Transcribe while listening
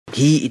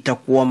Hii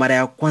itakuwa mara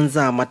ya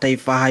kwanza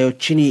mataifa hayo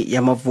chini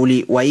ya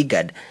mavuli wa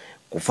IGAD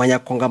kufanya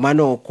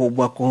kongamano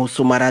kubwa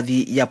kuhusu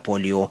maradhi ya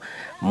polio.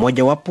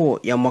 Mojawapo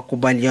ya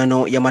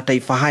makubaliano ya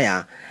mataifa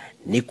haya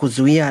ni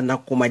kuzuia na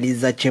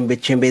kumaliza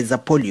chembe za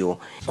polio.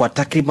 Kwa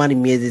takriban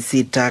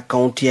miezi 6,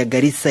 kaunti ya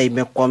Garissa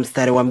imekuwa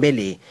mstari wa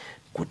mbele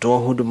kutoa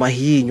huduma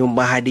hii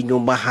nyumba hadi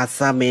nyumba,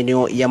 hasa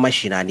maeneo ya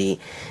mashinani.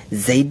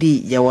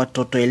 Zaidi ya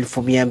watoto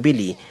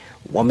 200,000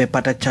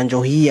 wamepata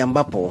chanjo hii,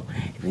 ambapo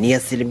ni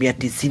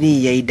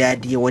 90% ya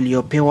idadi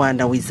waliopewa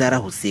na wizara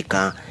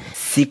husika.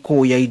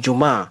 Siku ya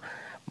Ijumaa,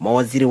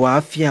 mawaziri wa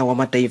afya wa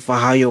mataifa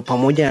hayo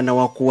pamoja na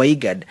wakuu wa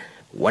IGAD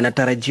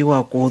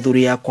wanatarajiwa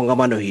kuhudhuria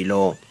kongamano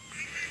hilo.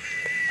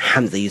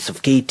 Hamza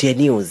Yusuf, KTN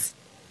News,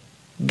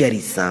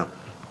 Garissa.